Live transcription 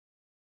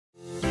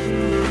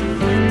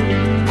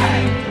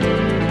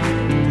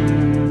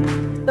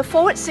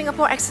Forward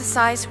Singapore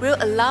exercise will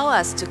allow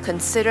us to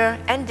consider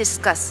and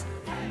discuss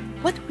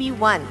what we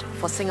want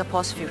for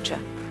Singapore's future,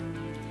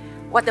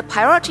 what the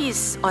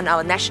priorities on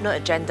our national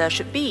agenda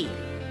should be,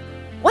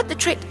 what the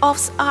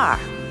trade-offs are,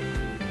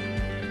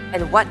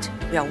 and what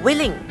we are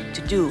willing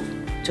to do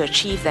to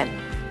achieve them.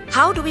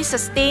 How do we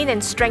sustain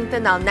and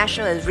strengthen our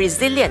national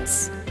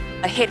resilience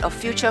ahead of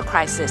future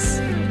crises?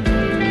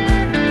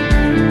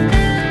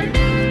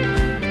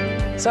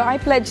 So I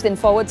pledged in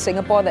Forward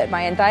Singapore that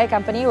my entire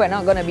company, we're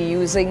not going to be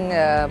using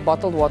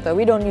bottled water.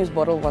 We don't use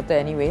bottled water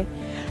anyway.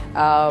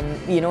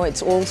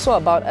 It's also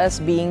about us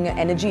being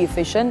energy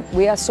efficient.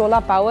 We are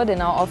solar powered in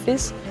our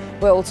office.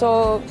 We're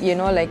also,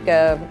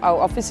 our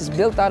office is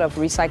built out of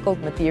recycled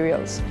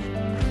materials.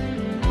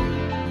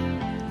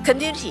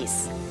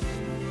 Communities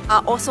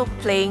are also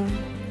playing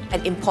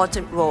an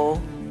important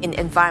role in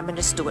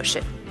environmental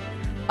stewardship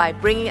by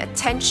bringing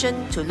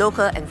attention to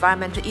local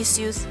environmental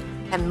issues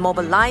and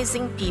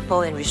mobilizing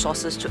people and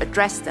resources to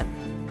address them.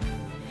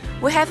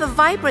 We have a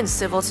vibrant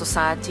civil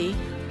society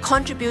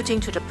contributing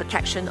to the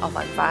protection of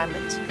our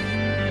environment.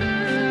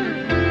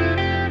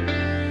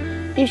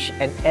 Each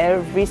and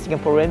every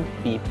Singaporean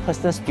be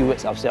personal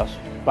stewards ourselves,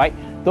 right?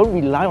 Don't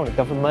rely on the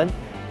government,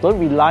 don't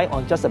rely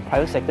on just the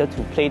private sector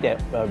to play their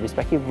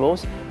respective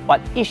roles, but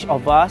each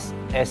of us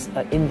as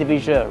an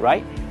individual,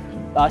 right?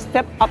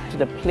 Step up to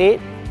the plate,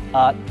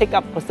 take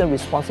up personal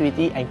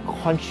responsibility and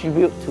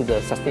contribute to the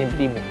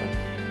sustainability movement.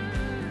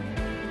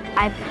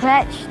 I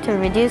pledge to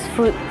reduce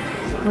food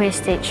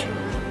wastage.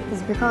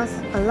 It's because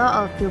a lot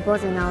of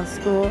pupils in our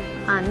school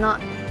are not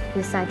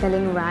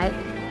recycling right,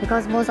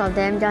 because most of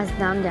them just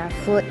dump their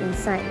food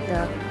inside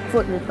the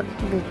food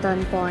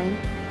return point,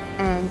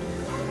 and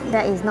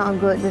that is not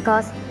good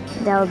because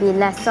there will be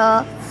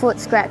lesser food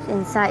scraps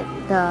inside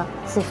the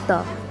sifter.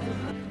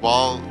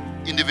 While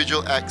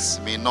individual acts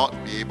may not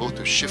be able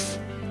to shift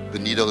the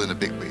needle in a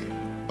big way,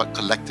 but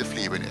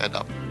collectively when you add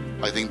up,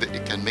 I think that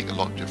it can make a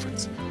lot of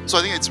difference. So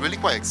I think it's really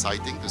quite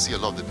exciting to see a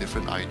lot of the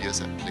different ideas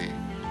at play.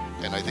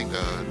 And I think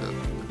the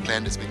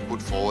plan that's been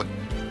put forward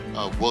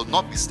will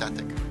not be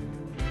static.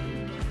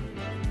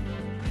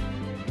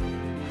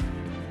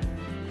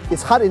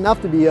 It's hard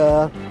enough to be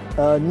a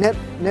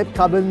net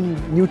carbon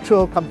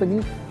neutral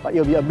company, but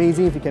it'll be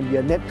amazing if we can be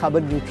a net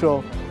carbon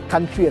neutral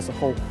country as a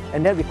whole.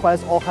 And that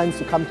requires all hands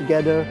to come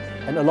together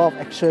and a lot of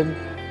action,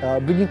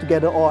 bringing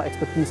together all our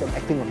expertise and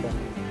acting on them.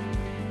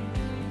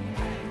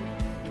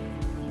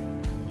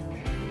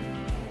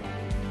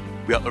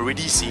 We are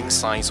already seeing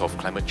signs of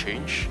climate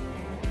change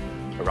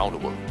around the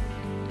world.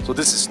 So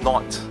this is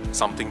not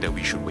something that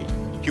we should wait.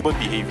 Human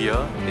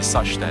behavior is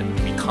such that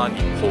we can't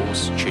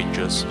impose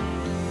changes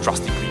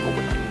drastically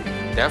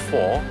overnight.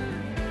 Therefore,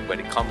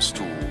 when it comes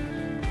to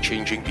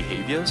changing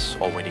behaviors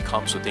or when it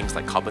comes to things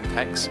like carbon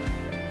tax,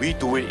 we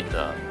do it in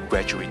a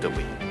graduated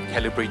way,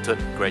 calibrated,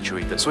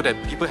 graduated, so that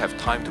people have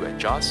time to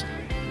adjust,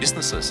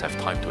 businesses have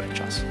time to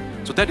adjust.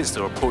 So that is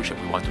the approach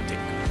that we want to take.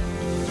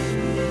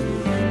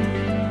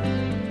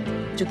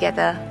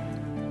 Together,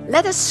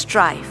 let us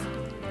strive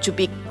to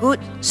be good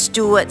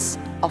stewards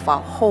of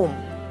our home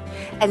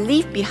and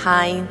leave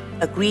behind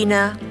a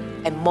greener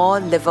and more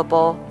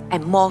livable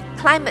and more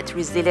climate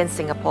resilient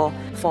Singapore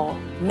for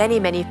many,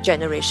 many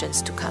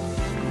generations to come.